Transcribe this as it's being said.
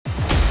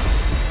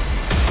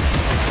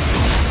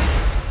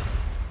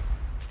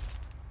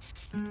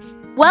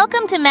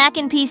Welcome to Mac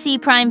and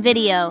PC Prime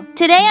Video.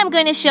 Today I'm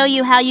going to show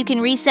you how you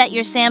can reset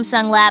your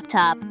Samsung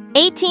laptop.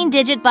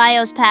 18-digit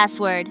BIOS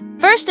password.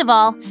 First of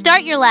all,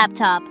 start your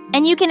laptop,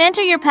 and you can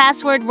enter your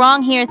password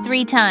wrong here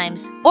 3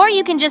 times. Or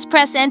you can just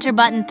press enter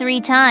button 3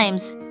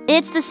 times.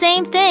 It's the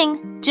same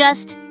thing,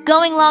 just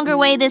going longer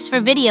way this for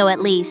video at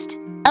least.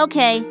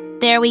 Okay,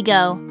 there we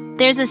go.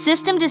 There's a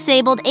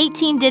system-disabled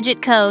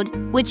 18-digit code,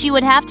 which you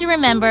would have to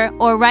remember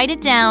or write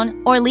it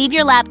down or leave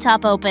your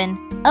laptop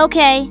open.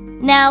 Okay,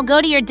 now go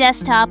to your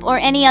desktop or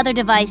any other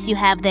device you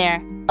have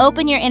there.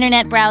 Open your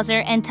internet browser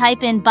and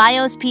type in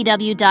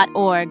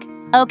biospw.org.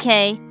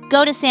 Okay,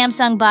 go to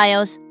Samsung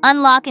BIOS,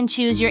 unlock and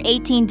choose your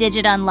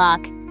 18-digit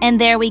unlock.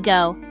 And there we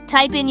go.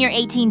 Type in your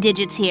 18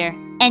 digits here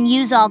and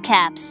use all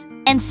caps.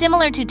 And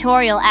similar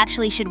tutorial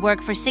actually should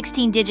work for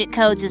 16-digit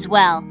codes as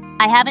well.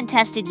 I haven't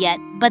tested yet,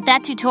 but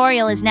that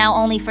tutorial is now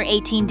only for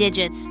 18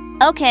 digits.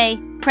 Okay,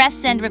 press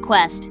send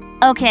request.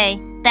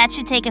 Okay, that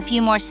should take a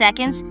few more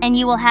seconds and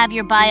you will have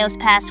your BIOS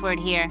password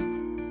here.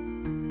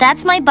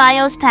 That's my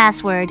BIOS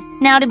password.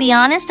 Now to be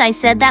honest, I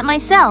said that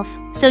myself.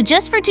 So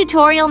just for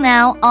tutorial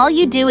now, all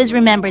you do is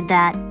remember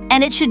that.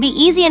 And it should be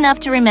easy enough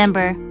to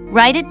remember.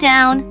 Write it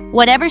down,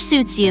 whatever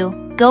suits you.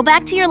 Go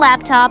back to your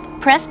laptop,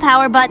 press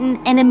power button,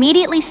 and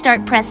immediately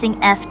start pressing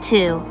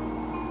F2.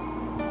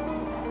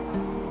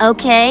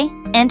 Okay,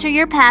 enter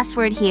your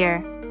password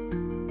here.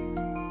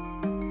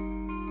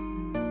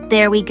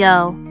 There we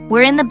go.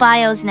 We're in the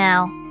BIOS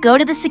now. Go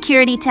to the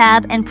Security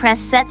tab and press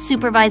Set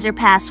Supervisor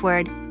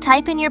Password.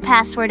 Type in your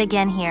password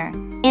again here.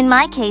 In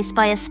my case,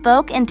 by a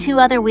spoke and 2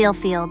 other wheel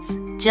fields.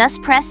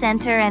 Just press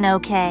Enter and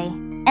OK.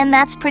 And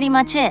that's pretty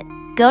much it.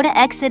 Go to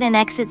Exit and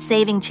exit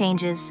saving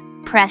changes.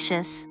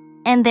 Precious.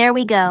 And there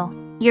we go.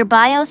 Your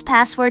BIOS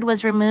password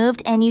was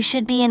removed and you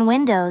should be in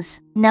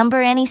Windows.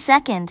 Number any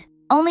second.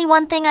 Only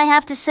one thing I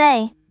have to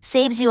say.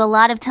 Saves you a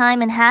lot of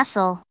time and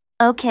hassle.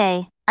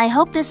 Okay, I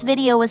hope this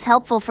video was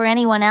helpful for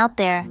anyone out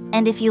there.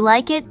 And if you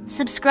like it,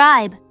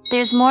 subscribe.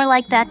 There's more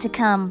like that to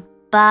come.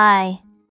 Bye.